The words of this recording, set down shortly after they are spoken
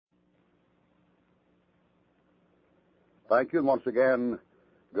Thank you, and once again,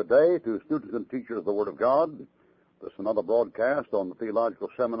 good day to students and teachers of the Word of God. This is another broadcast on the Theological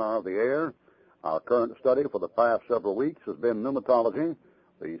Seminar of the Air. Our current study for the past several weeks has been pneumatology,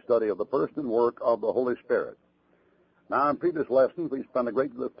 the study of the person and work of the Holy Spirit. Now, in previous lessons, we spent a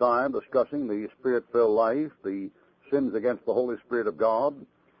great deal of time discussing the Spirit-filled life, the sins against the Holy Spirit of God,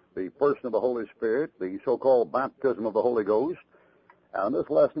 the person of the Holy Spirit, the so-called baptism of the Holy Ghost. And in this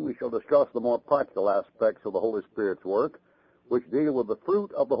lesson, we shall discuss the more practical aspects of the Holy Spirit's work, which deal with the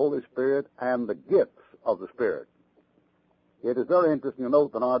fruit of the Holy Spirit and the gifts of the Spirit. It is very interesting to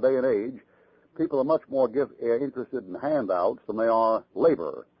note that in our day and age, people are much more interested in handouts than they are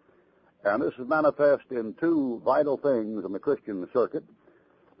labor. And this is manifest in two vital things in the Christian circuit.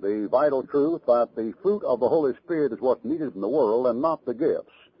 The vital truth that the fruit of the Holy Spirit is what's needed in the world and not the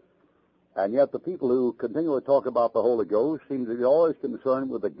gifts. And yet the people who continually talk about the Holy Ghost seem to be always concerned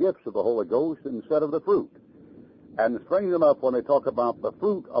with the gifts of the Holy Ghost instead of the fruit. And strange enough, when they talk about the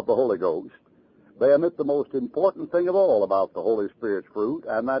fruit of the Holy Ghost, they omit the most important thing of all about the Holy Spirit's fruit,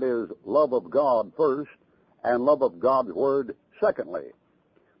 and that is love of God first and love of God's Word secondly.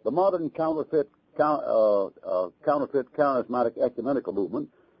 The modern counterfeit charismatic ecumenical movement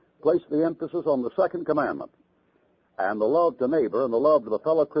placed the emphasis on the second commandment. And the love to neighbor and the love to the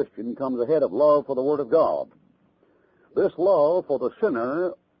fellow Christian comes ahead of love for the Word of God. This love for the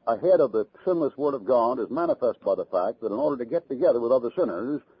sinner ahead of the sinless Word of God is manifest by the fact that in order to get together with other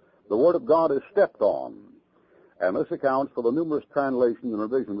sinners, the Word of God is stepped on. And this accounts for the numerous translations and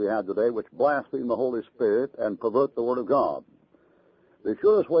revisions we had today which blaspheme the Holy Spirit and pervert the Word of God. The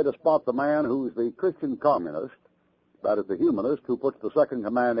surest way to spot the man who's the Christian communist, that is the humanist who puts the second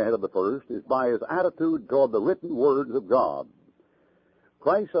command ahead of the first, is by his attitude toward the written words of God.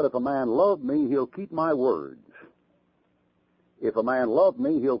 Christ said, if a man love me, he'll keep my words. If a man love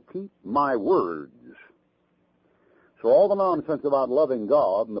me, he'll keep my words. So all the nonsense about loving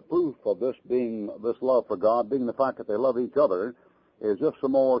God and the proof of this love for God being the fact that they love each other is just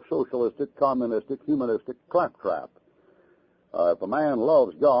some more socialistic, communistic, humanistic claptrap. If a man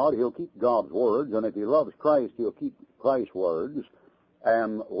loves God, he'll keep God's words, and if he loves Christ, he'll keep Christ's words.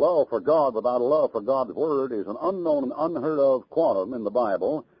 And love for God without a love for God's Word is an unknown and unheard of quantum in the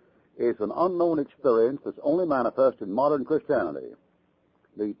Bible. It's an unknown experience that's only manifest in modern Christianity.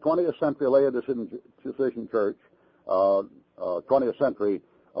 The 20th century Laodicean church, 20th century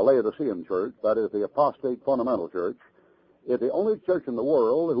Laodicean church, that is the apostate fundamental church, is the only church in the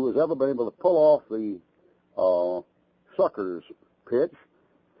world who has ever been able to pull off the sucker's pitch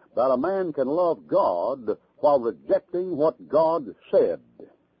that a man can love God while rejecting what God said.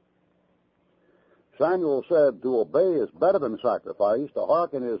 Samuel said, to obey is better than sacrifice, to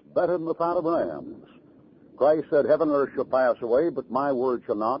hearken is better than the fat of rams. Christ said, heaven and earth shall pass away, but my word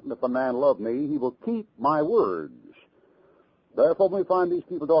shall not, and if a man love me, he will keep my words. Therefore, when we find these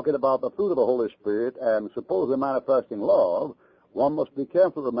people talking about the fruit of the Holy Spirit and supposedly manifesting love, one must be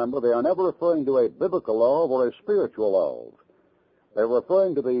careful to remember they are never referring to a biblical love or a spiritual love. They're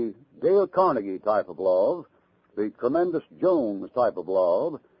referring to the Dale Carnegie type of love, the Tremendous Jones type of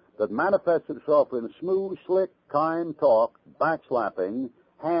love, that manifests itself in smooth, slick, kind talk, backslapping,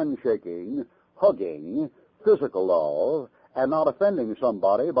 handshaking, hugging, physical love, and not offending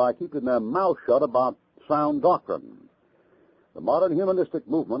somebody by keeping their mouth shut about sound doctrine. The modern humanistic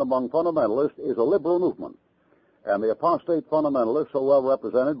movement among fundamentalists is a liberal movement. And the apostate fundamentalist, so well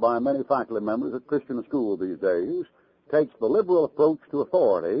represented by many faculty members at Christian schools these days, takes the liberal approach to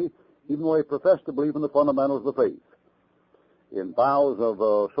authority, even though they profess to believe in the fundamentals of the faith. In vows of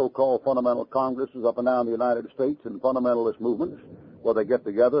so-called fundamental congresses up and down the United States and fundamentalist movements, where they get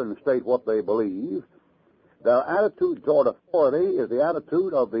together and state what they believe, their attitude toward authority is the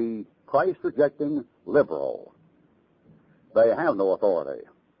attitude of the Christ-rejecting liberal. They have no authority.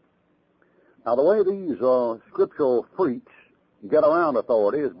 Now, the way these scriptural freaks get around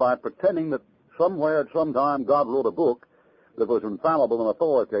authority is by pretending that somewhere at some time God wrote a book that was infallible and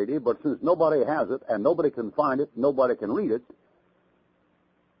authoritative, but since nobody has it and nobody can find it, nobody can read it,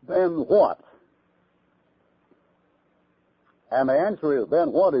 then what? And the answer is,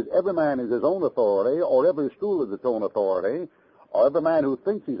 then what is every man is his own authority, or every school is its own authority, or every man who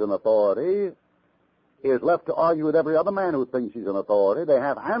thinks he's an authority is left to argue with every other man who thinks he's an authority. They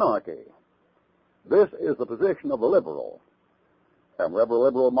have anarchy. This is the position of the liberal. And wherever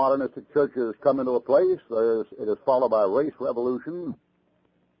liberal modernistic churches come into a place, it is followed by race revolution,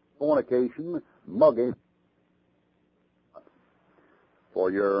 fornication, mugging. For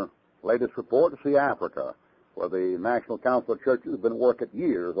your latest report, see Africa, where the National Council of Churches has been working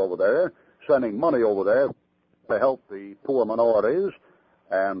years over there, sending money over there to help the poor minorities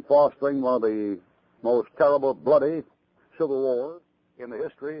and fostering one of the most terrible, bloody civil war in the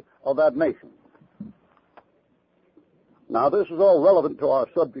history of that nation. Now, this is all relevant to our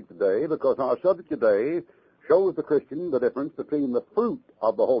subject today because our subject today shows the Christian the difference between the fruit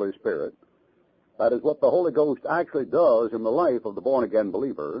of the Holy Spirit, that is what the Holy Ghost actually does in the life of the born-again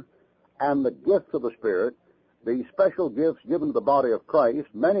believer, and the gifts of the Spirit, the special gifts given to the body of Christ,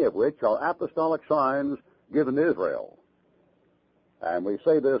 many of which are apostolic signs given to Israel. And we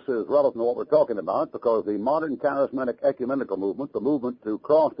say this is relevant to what we're talking about because the modern charismatic ecumenical movement, the movement to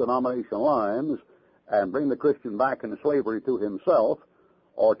cross denominational lines and bring the Christian back into slavery to himself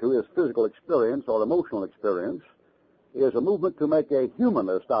or to his physical experience or emotional experience, is a movement to make a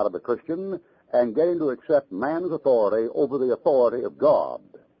humanist out of the Christian and get him to accept man's authority over the authority of God.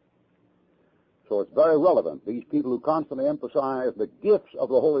 So it's very relevant. These people who constantly emphasize the gifts of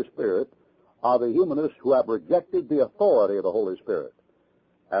the Holy Spirit are the humanists who have rejected the authority of the Holy Spirit,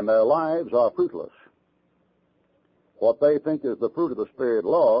 and their lives are fruitless. What they think is the fruit of the Spirit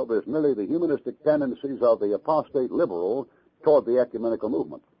love is merely the humanistic tendencies of the apostate liberal toward the ecumenical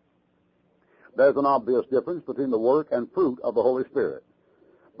movement. There's an obvious difference between the work and fruit of the Holy Spirit.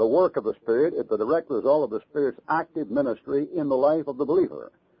 The work of the Spirit is the direct result of the Spirit's active ministry in the life of the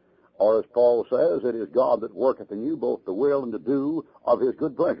believer. Or as Paul says, it is God that worketh in you both to will and to do of his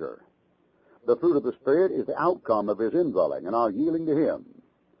good pleasure. The fruit of the Spirit is the outcome of his indwelling and our yielding to him.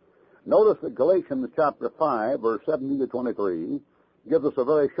 Notice that Galatians chapter 5, verse 17 to 23, gives us a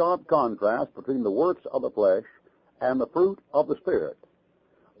very sharp contrast between the works of the flesh and the fruit of the Spirit.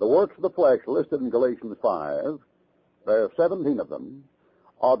 The works of the flesh listed in Galatians 5, there are 17 of them,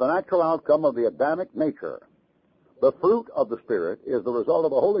 are the natural outcome of the Adamic nature. The fruit of the Spirit is the result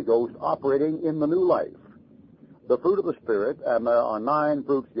of the Holy Ghost operating in the new life. The fruit of the Spirit, and there are 9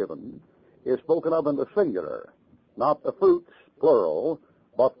 fruits given, is spoken of in the singular, not the fruits, plural,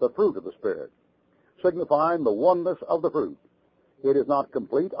 but the fruit of the Spirit, signifying the oneness of the fruit. It is not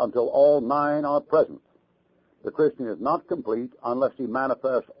complete until all 9 are present. The Christian is not complete unless he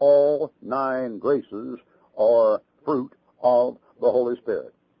manifests all 9 graces or fruit of the Holy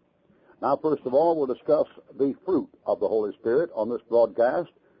Spirit. Now, first of all, we'll discuss the fruit of the Holy Spirit on this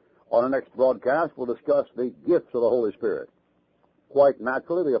broadcast. On our next broadcast, we'll discuss the gifts of the Holy Spirit. Quite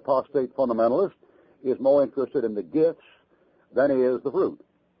naturally, the apostate fundamentalist is more interested in the gifts than he is the fruit.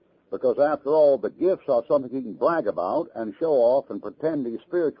 Because, after all, the gifts are something he can brag about and show off and pretend he's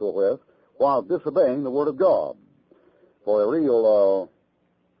spiritual with while disobeying the Word of God. For a real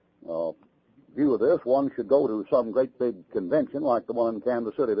view of this, one should go to some great big convention like the one in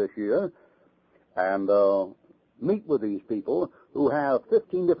Kansas City this year and meet with these people who have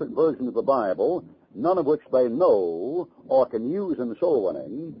 15 different versions of the Bible, none of which they know or can use in soul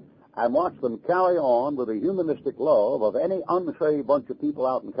winning, and watch them carry on with the humanistic love of any unsaved bunch of people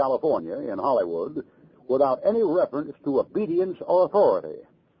out in California, in Hollywood, without any reference to obedience or authority.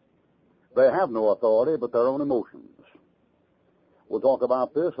 They have no authority but their own emotions. We'll talk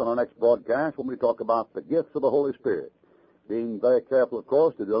about this on our next broadcast when we talk about the gifts of the Holy Spirit, being very careful, of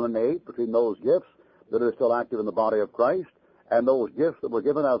course, to delineate between those gifts that are still active in the body of Christ and those gifts that were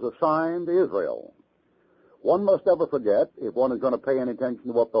given as a sign to Israel. One must never forget, if one is going to pay any attention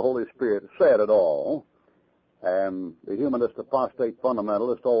to what the Holy Spirit said at all, and the humanist apostate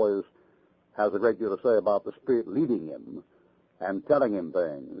fundamentalist always has a great deal to say about the Spirit leading him and telling him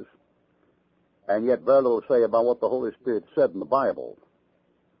things, and yet very little to say about what the Holy Spirit said in the Bible.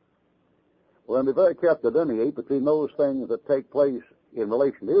 We're going to be very careful to delineate between those things that take place in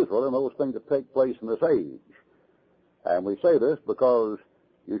relation to Israel and those things that take place in this age. And we say this because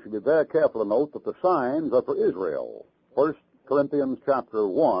you should be very careful to note that the signs are for Israel. 1 Corinthians chapter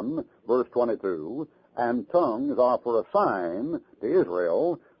 1, verse 22, and tongues are for a sign to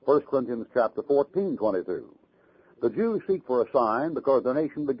Israel. 1 Corinthians chapter 14, 22. The Jews seek for a sign because their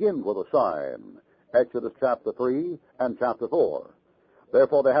nation begins with a sign. Exodus chapter 3 and chapter 4.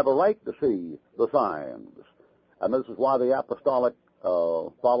 Therefore, they have a right to see the signs. And this is why the apostolic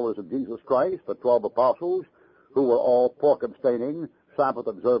followers of Jesus Christ, the 12 apostles, who were all pork-abstaining,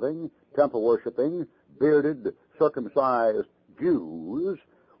 Sabbath-observing, temple-worshipping, bearded, circumcised Jews,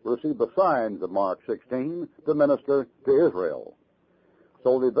 received the signs of Mark 16 to minister to Israel.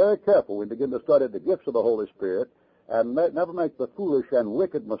 So we'll be very careful when we begin to study the gifts of the Holy Spirit and never make the foolish and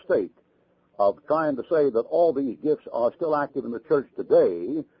wicked mistake of trying to say that all these gifts are still active in the church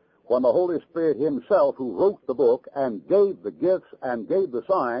today when the Holy Spirit himself, who wrote the book and gave the gifts and gave the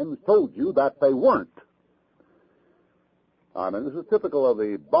signs, told you that they weren't. I mean, this is typical of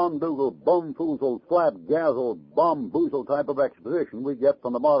the bomboogle, bumfoozled, flabgazzled, bomboozled type of exposition we get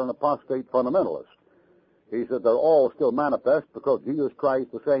from the modern apostate fundamentalist. He said they're all still manifest because Jesus Christ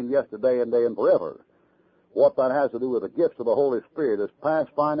is the same yesterday and day and forever. What that has to do with the gifts of the Holy Spirit is past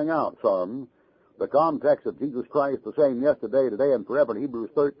finding out, son. The context of Jesus Christ, the same yesterday, today, and forever in Hebrews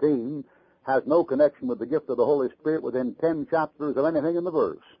 13, has no connection with the gift of the Holy Spirit within 10 chapters of anything in the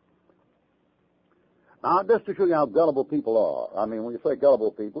verse. Now, just to show you how gullible people are, I mean, when you say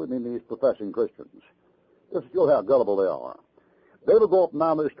gullible people, it means these professing Christians. Just to show how gullible they are. They will go up and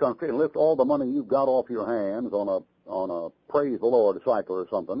down this country and lift all the money you've got off your hands on a praise the Lord cycle or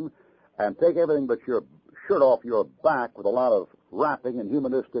something, and take everything but your shirt off your back with a lot of rapping and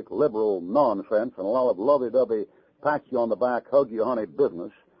humanistic liberal nonsense and a lot of lovey-dovey pat you on the back, hug you honey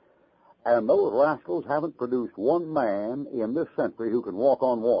business. And those rascals haven't produced one man in this century who can walk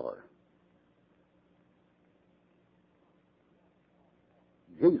on water.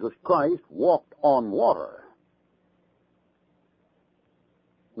 Jesus Christ walked on water.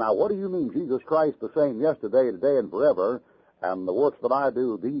 Now, what do you mean, Jesus Christ the same yesterday, today, and forever, and the works that I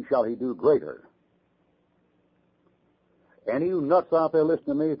do, these shall he do greater? Any of you nuts out there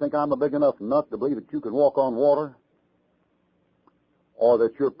listening to me think I'm a big enough nut to believe that you can walk on water? Or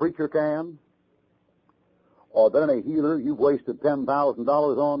that your preacher can? Or that any healer you've wasted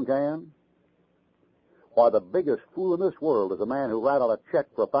 $10,000 on can? Why, the biggest fool in this world is a man who write out a check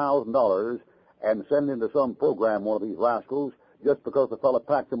for $1,000 and send into some program one of these rascals just because the fellow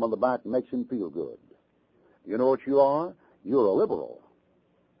pats him on the back and makes him feel good. You know what you are? You're a liberal.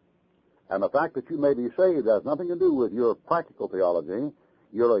 And the fact that you may be saved has nothing to do with your practical theology.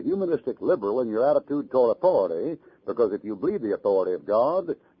 You're a humanistic liberal in your attitude toward authority, because if you believe the authority of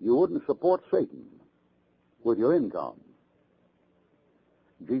God, you wouldn't support Satan with your income.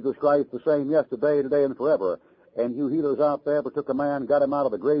 Jesus Christ the same yesterday, today, and forever. And you healers out there ever took a man, got him out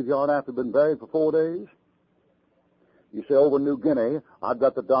of the graveyard after he'd been buried for 4 days? You say, over in New Guinea, I've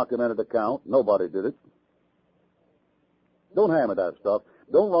got the documented account. Nobody did it. Don't hammer that stuff.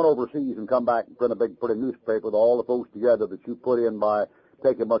 Don't run overseas and come back and print a big pretty newspaper with all the folks together that you put in by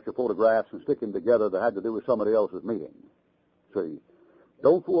taking a bunch of photographs and sticking together that had to do with somebody else's meeting. See,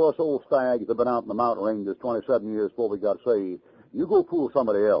 don't fool us old stags that have been out in the mountain ranges 27 years before we got saved. You go fool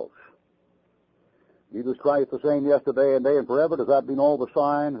somebody else. Jesus Christ the same yesterday and day and forever. Does that mean all the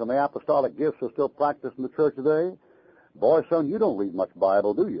signs and the apostolic gifts are still practiced in the church today? Boy, son, you don't read much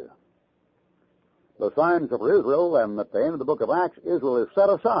Bible, do you? The signs are for Israel, and at the end of the book of Acts, Israel is set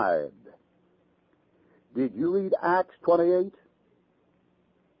aside. Did you read Acts 28?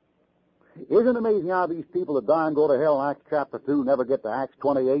 Isn't it amazing how these people that die and go to hell in Acts chapter 2 never get to Acts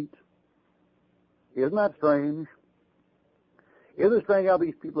 28? Isn't that strange? Isn't it strange how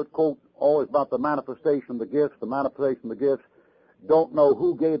these people that quote always about the manifestation of the gifts, don't know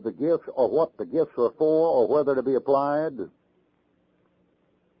who gave the gifts or what the gifts are for or where they're to be applied?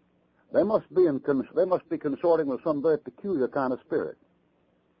 They must be consorting with some very peculiar kind of spirit.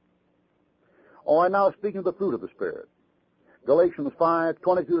 Oh, and now speaking of the fruit of the Spirit. Galatians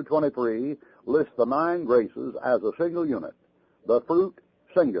 5:22-23 lists the 9 graces as a single unit. The fruit,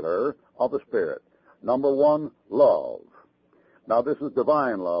 singular, of the Spirit. Number 1, love. Now this is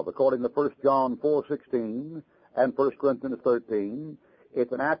divine love. According to 1 John 4:16 and 1 Corinthians 13,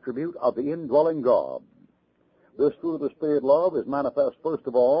 it's an attribute of the indwelling God. This fruit of the Spirit love is manifest, first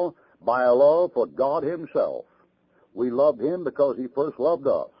of all, by a love for God himself. We loved him because he first loved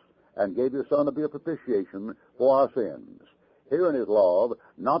us and gave his Son to be a propitiation for our sins. Herein is love,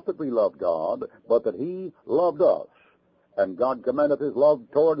 not that we loved God, but that he loved us. And God commendeth his love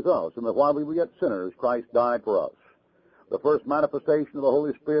towards us, and that while we were yet sinners, Christ died for us. The first manifestation of the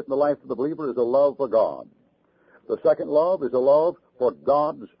Holy Spirit in the life of the believer is a love for God. The second love is a love for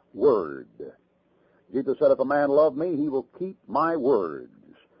God's Word. Jesus said, if a man love me, he will keep my words.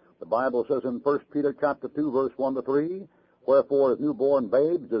 The Bible says in 1 Peter chapter 2, verse 1-3, wherefore as newborn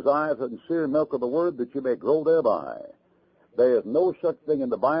babes desire the sincere milk of the Word that you may grow thereby. There is no such thing in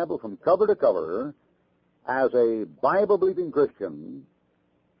the Bible from cover to cover as a Bible-believing Christian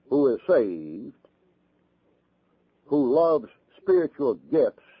who is saved, who loves spiritual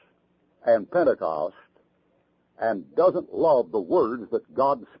gifts and Pentecost, and doesn't love the words that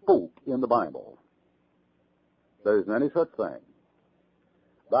God spoke in the Bible. There isn't any such thing.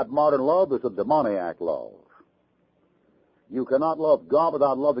 That modern love is a demoniac love. You cannot love God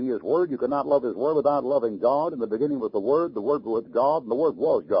without loving his Word. You cannot love his Word without loving God. In the beginning was the Word was with God, and the Word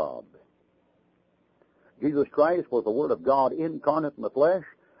was God. Jesus Christ was the Word of God incarnate in the flesh,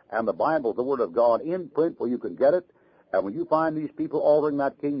 and the Bible is the Word of God in print where you can get it. And when you find these people altering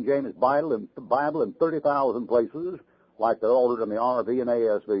that King James Bible in 30,000 places, like they're altered in the RV and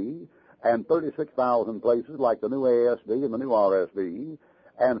ASV, and 36,000 places like the new ASV and the new RSV,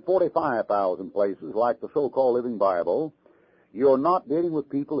 and 45,000 places like the so-called Living Bible, You're not dealing with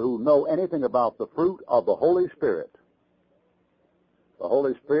people who know anything about the fruit of the Holy Spirit. The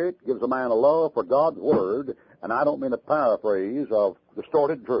Holy Spirit gives a man a love for God's Word, and I don't mean a paraphrase of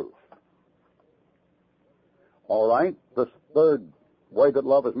distorted truth. All right, the third way that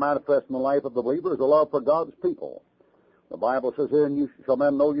love is manifest in the life of the believer is a love for God's people. The Bible says here, and you shall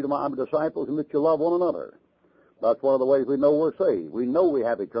men know you to my disciples, and that you love one another. That's one of the ways we know we're saved. We know we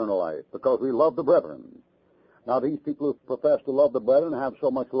have eternal life because we love the brethren. Now, these people who profess to love the brethren have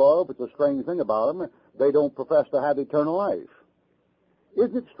so much love, it's a strange thing about them, they don't profess to have eternal life.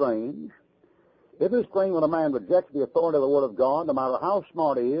 Isn't it strange? Isn't it strange when a man rejects the authority of the Word of God, no matter how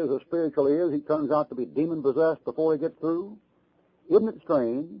smart he is or spiritual he is, he turns out to be demon-possessed before he gets through? Isn't it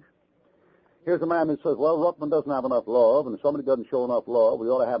strange? Here's a man that says, well, Ruckman doesn't have enough love, and if somebody doesn't show enough love, we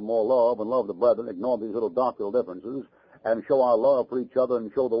ought to have more love and love the brethren, ignore these little doctrinal differences, and show our love for each other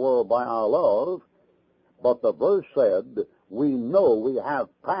and show the world by our love. But the verse said, we know we have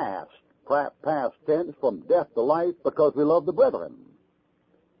passed past tense from death to life because we love the brethren.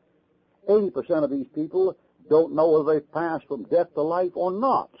 80% of these people don't know whether they've passed from death to life or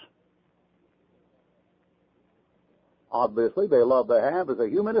not. Obviously, the love they have is a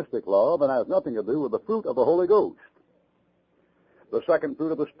humanistic love and has nothing to do with the fruit of the Holy Ghost. The second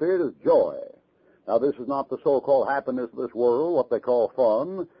fruit of the Spirit is joy. Now, this is not the so-called happiness of this world, what they call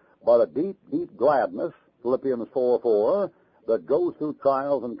fun, but a deep, deep gladness, Philippians 4:4, that goes through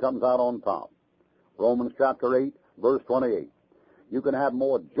trials and comes out on top. Romans chapter 8, verse 28. You can have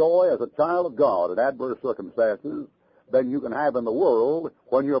more joy as a child of God in adverse circumstances than you can have in the world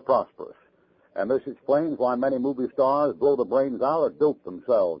when you're prosperous. And this explains why many movie stars blow the brains out or dope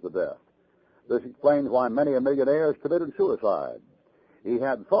themselves to death. This explains why many a millionaire has committed suicide. He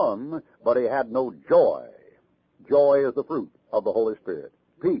had fun, but he had no joy. Joy is the fruit of the Holy Spirit.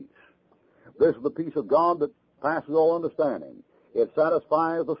 Peace. This is the peace of God that passes all understanding. It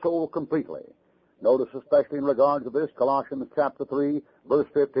satisfies the soul completely. Notice especially in regard to this, Colossians chapter 3, verse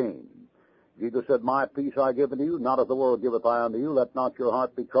 15. Jesus said, my peace I give unto you, not as the world giveth I unto you. Let not your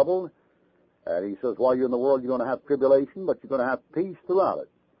heart be troubled. And he says, while you're in the world, you're going to have tribulation, but you're going to have peace throughout it.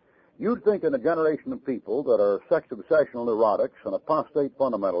 You'd think in a generation of people that are sex-obsessional neurotics and apostate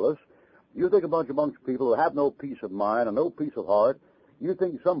fundamentalists, you think a bunch of people who have no peace of mind and no peace of heart, you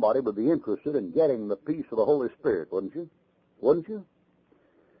think somebody would be interested in getting the peace of the Holy Spirit, wouldn't you? Wouldn't you?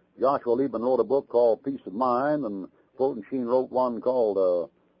 Joshua Liebman wrote a book called Peace of Mind, and Fulton Sheen wrote one called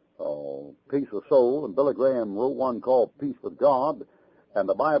Peace of Soul, and Billy Graham wrote one called Peace with God. And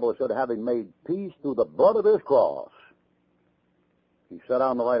the Bible said, having made peace through the blood of his cross, he sat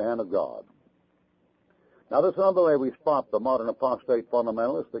on the right hand of God. Now, this is another way we spot the modern apostate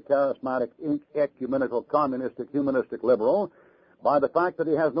fundamentalist, the charismatic, ecumenical, communistic, humanistic liberal, by the fact that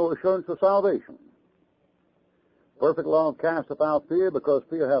he has no assurance of salvation. Perfect love casteth out fear, because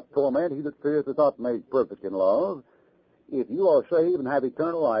fear hath torment. He that feareth is not made perfect in love. If you are saved and have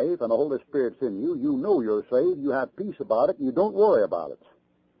eternal life and the Holy Spirit's in you, you know you're saved, you have peace about it, and you don't worry about it.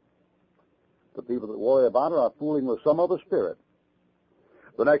 The people that worry about it are fooling with some other spirit.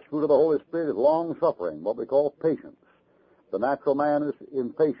 The next fruit of the Holy Spirit is long-suffering, what we call patience. The natural man is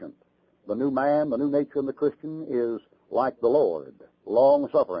impatient. The new man, the new nature in the Christian is like the Lord,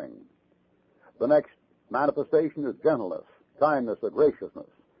 long-suffering. The next manifestation is gentleness, kindness, or graciousness.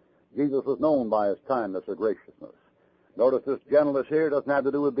 Jesus was known by his kindness or graciousness. Notice this gentleness here doesn't have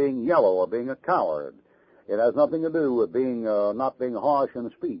to do with being yellow or being a coward. It has nothing to do with being not being harsh in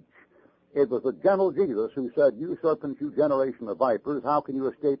speech. It was the gentle Jesus who said, you serpents, you generation of vipers, how can you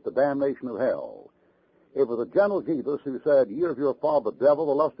escape the damnation of hell? It was the gentle Jesus who said, ye of your father the devil,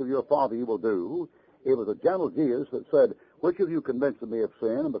 the lust of your father you will do. It was the gentle Jesus that said, which of you convinced me of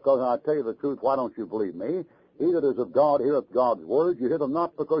sin? And because I tell you the truth, why don't you believe me? He that is of God heareth God's words. You hear them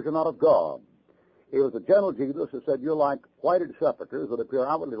not because you're not of God. It was the gentle Jesus who said, you're like whited sepulchres that appear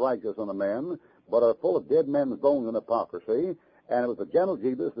outwardly righteous unto men, but are full of dead men's bones and hypocrisy. And it was the gentle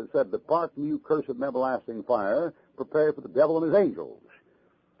Jesus that said, depart from you, cursed from everlasting fire, prepare for the devil and his angels.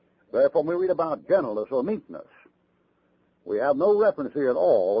 Therefore, when we read about gentleness or meekness, we have no reference here at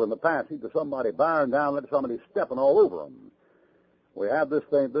all in the passage to somebody bearing down, let somebody stepping all over them. We have this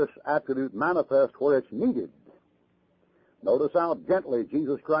attribute manifest where it's needed. Notice how gently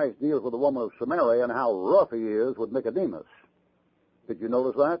Jesus Christ deals with the woman of Samaria and how rough he is with Nicodemus. Did you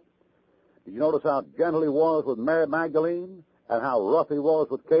notice that? Did you notice how gentle he was with Mary Magdalene and how rough he was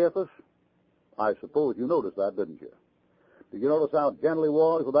with Caiaphas? I suppose you noticed that, didn't you? Did you notice how gentle he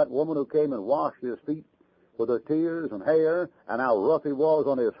was with that woman who came and washed his feet with her tears and hair, and how rough he was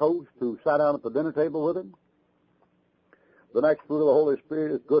on his host who sat down at the dinner table with him? The next fruit of the Holy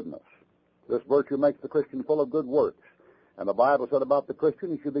Spirit is goodness. This virtue makes the Christian full of good works. And the Bible said about the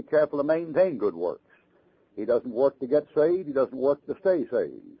Christian, he should be careful to maintain good works. He doesn't work to get saved. He doesn't work to stay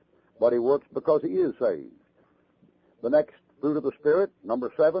saved. But he works because he is saved. The next fruit of the Spirit,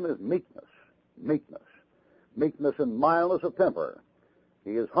 number 7, is meekness. Meekness. Meekness and mildness of temper.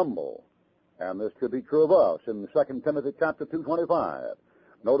 He is humble. And this should be true of us in 2 Timothy chapter 2:25.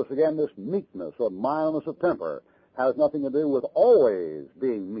 Notice again this meekness or mildness of temper has nothing to do with always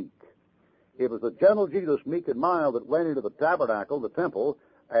being meek. It was the gentle Jesus, meek and mild, that went into the tabernacle, the temple,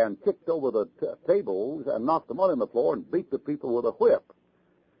 and kicked over the tables and knocked the mud on the floor and beat the people with a whip.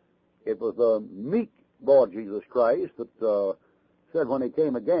 It was the meek Lord Jesus Christ that said when he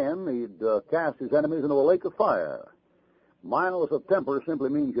came again, he'd cast his enemies into a lake of fire. Mildness of temper simply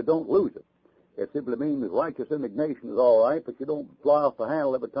means you don't lose it. It simply means righteous indignation is all right, but you don't fly off the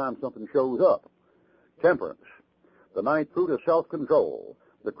handle every time something shows up. Temperance. The 9th fruit is self-control.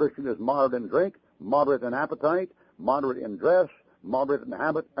 The Christian is moderate in drink, moderate in appetite, moderate in dress, moderate in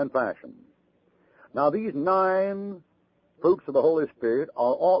habit and fashion. Now, these 9 fruits of the Holy Spirit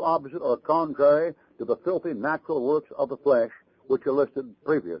are all opposite or contrary to the filthy natural works of the flesh, which are listed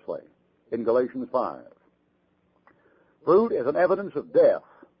previously in Galatians 5. Fruit is an evidence of death.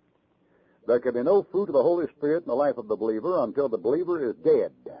 There can be no fruit of the Holy Spirit in the life of the believer until the believer is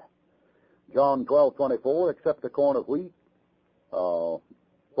dead. John 12:24, except the corn of wheat fall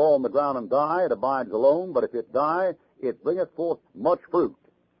on the ground and die, it abides alone, but if it die, it bringeth forth much fruit.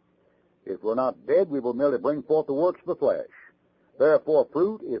 If we're not dead, we will merely bring forth the works of the flesh. Therefore,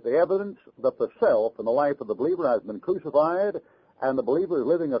 fruit is the evidence that the self in the life of the believer has been crucified, and the believer is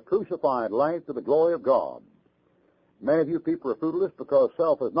living a crucified life to the glory of God. Many of you people are fruitless because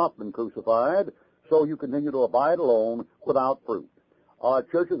self has not been crucified, so you continue to abide alone without fruit. Our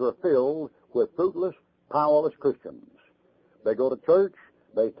churches are filled with fruitless, powerless Christians. They go to church,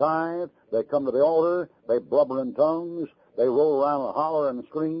 they tithe, they come to the altar, they blubber in tongues, they roll around and holler and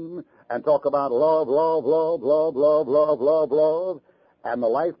scream and talk about love, love, love, love, love, love, love, love, and the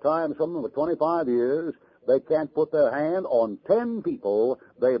lifetime, some of them for 25 years, they can't put their hand on 10 people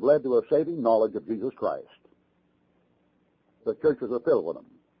they've led to a saving knowledge of Jesus Christ. The churches are filled with them.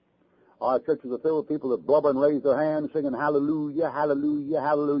 Our churches are filled with people that blubber and raise their hands singing hallelujah, hallelujah,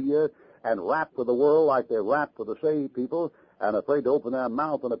 hallelujah, and rap for the world like they rap for the saved people and afraid to open their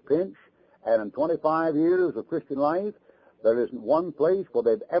mouth in a pinch. And in 25 years of Christian life, there isn't one place where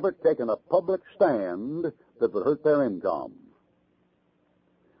they've ever taken a public stand that would hurt their income.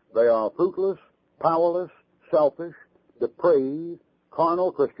 They are fruitless, powerless, selfish, depraved,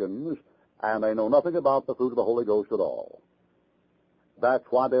 carnal Christians, and they know nothing about the fruit of the Holy Ghost at all. That's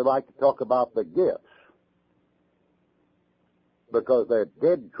why they like to talk about the gifts, because they're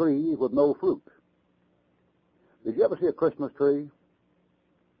dead trees with no fruit. Did you ever see a Christmas tree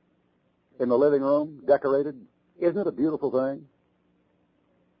in the living room, decorated? Isn't it a beautiful thing?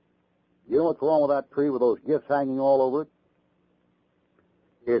 You know what's wrong with that tree with those gifts hanging all over it?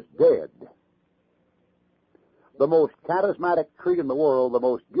 It's dead. The most charismatic tree in the world, the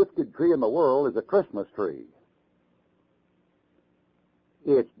most gifted tree in the world is a Christmas tree.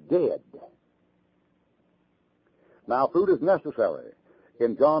 It's dead. Now, fruit is necessary.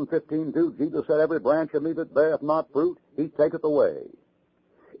 In John 15:2, Jesus said, every branch in me that beareth not fruit, he taketh away.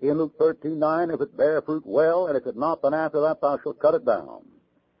 In Luke 13:9, if it bear fruit, well, and if it not, then after that thou shalt cut it down.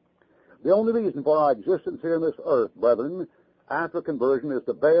 The only reason for our existence here on this earth, brethren, after conversion, is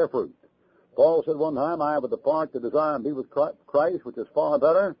to bear fruit. Paul said one time, I have a depart to desire and be with Christ, which is far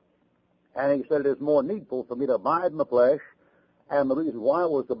better. And he said, it is more needful for me to abide in the flesh, and the reason why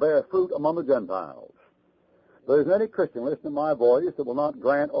was to bear fruit among the Gentiles. There isn't any Christian listening to my voice that will not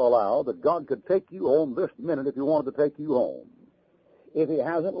grant or allow that God could take you home this minute if he wanted to take you home. If he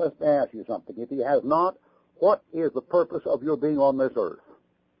hasn't, let me ask you something. If he has not, what is the purpose of your being on this earth?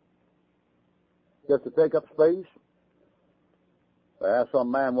 Just to take up space? I asked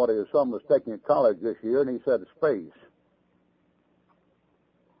some man what his son was taking at college this year, and he said space.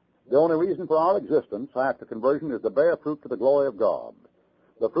 The only reason for our existence after conversion is to bear fruit to the glory of God.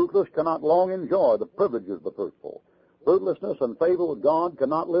 The fruitless cannot long enjoy the privileges of the fruitful. Fruitlessness and favor with God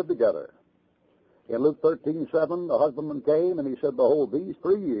cannot live together. In Luke 13:7, the husbandman came, and he said, behold, these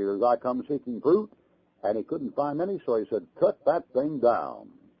 3 years I come seeking fruit, and he couldn't find any, so he said, cut that thing down.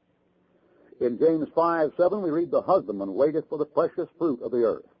 In James 5:7, we read, the husbandman waiteth for the precious fruit of the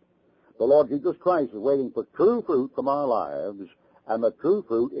earth. The Lord Jesus Christ is waiting for true fruit from our lives, and the true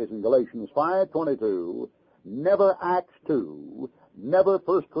fruit is in Galatians 5:22, never Acts 2, never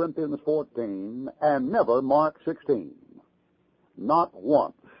 1 Corinthians 14, and never Mark 16. Not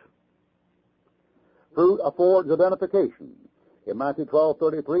once. Fruit affords identification. In Matthew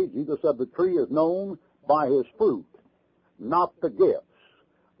 12:33, Jesus said the tree is known by his fruit. not the gifts.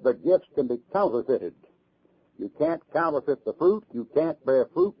 The gifts can be counterfeited. You can't counterfeit the fruit. You can't bear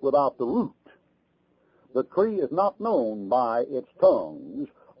fruit without the root. The tree is not known by its tongues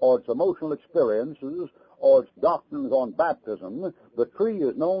or its emotional experiences or its doctrines on baptism. The tree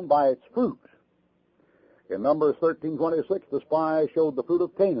is known by its fruit. In Numbers 13:26, the spies showed the fruit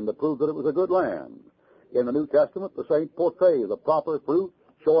of Canaan to prove that it was a good land. In the New Testament, the saint portrays the proper fruit,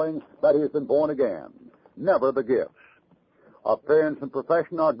 showing that he has been born again. Never the gifts. Appearance and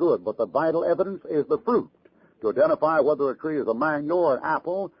profession are good, but the vital evidence is the fruit, to identify whether a tree is a mango or an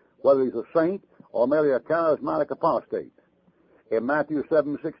apple, whether he's a saint or merely a charismatic apostate. In Matthew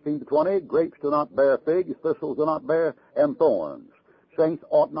 7:16-20, grapes do not bear figs, thistles do not bear, and thorns. Saints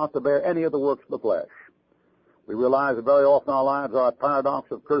ought not to bear any of the works of the flesh. We realize that very often our lives are a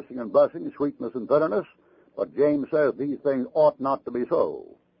paradox of cursing and blessing, sweetness and bitterness, but James says these things ought not to be so.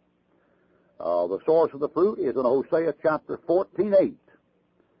 The source of the fruit is in Hosea chapter 14:8.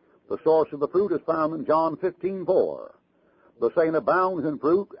 The source of the fruit is found in John 15:4. The saint abounds in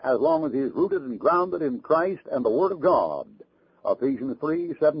fruit as long as he is rooted and grounded in Christ and the Word of God. Ephesians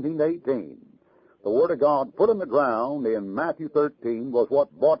 3:17-18. The Word of God put in the ground in Matthew 13 was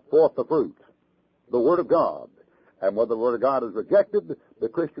what brought forth the fruit. The Word of God. And whether the Word of God is rejected, the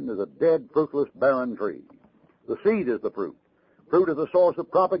Christian is a dead, fruitless, barren tree. The seed is the fruit. Fruit is the source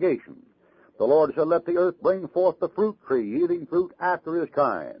of propagation. The Lord said, let the earth bring forth the fruit tree, yielding fruit after his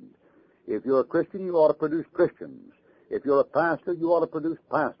kind. If you're a Christian, you ought to produce Christians. If you're a pastor, you ought to produce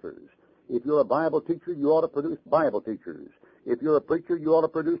pastors. If you're a Bible teacher, you ought to produce Bible teachers. If you're a preacher, you ought to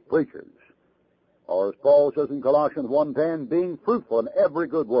produce preachers. Or as Paul says in Colossians 1:10, being fruitful in every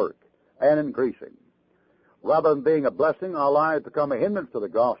good work and increasing. Rather than being a blessing, our lives become a hindrance to the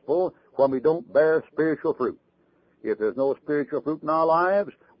gospel when we don't bear spiritual fruit. If there's no spiritual fruit in our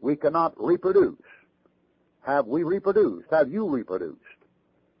lives, we cannot reproduce. Have we reproduced? Have you reproduced?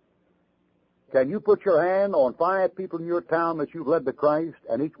 Can you put your hand on 5 people in your town that you've led to Christ,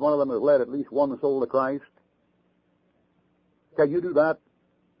 and each one of them has led at least one soul to Christ? Can you do that?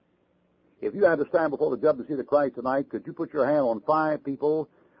 If you had to stand before the judgment seat of Christ tonight, could you put your hand on 5 people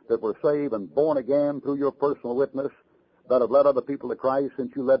that were saved and born again through your personal witness that have led other people to Christ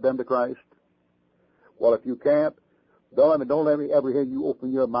since you led them to Christ? Well, if you can't, don't let me ever hear you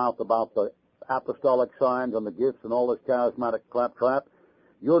open your mouth about the apostolic signs and the gifts and all this charismatic claptrap.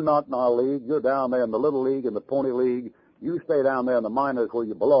 You're not in our league. You're down there in the little league, in the pony league. You stay down there in the minors where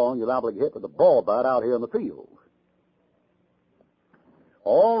you belong. You're liable to get hit with a ball bat out here in the field.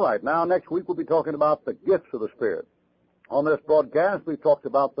 All right, now next week we'll be talking about the gifts of the Spirit. On this broadcast, we've talked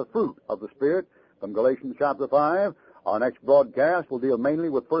about the fruit of the Spirit from Galatians chapter 5. Our next broadcast will deal mainly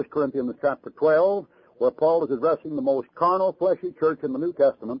with 1 Corinthians chapter 12, where Paul is addressing the most carnal, fleshy church in the New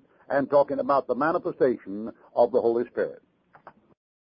Testament and talking about the manifestation of the Holy Spirit.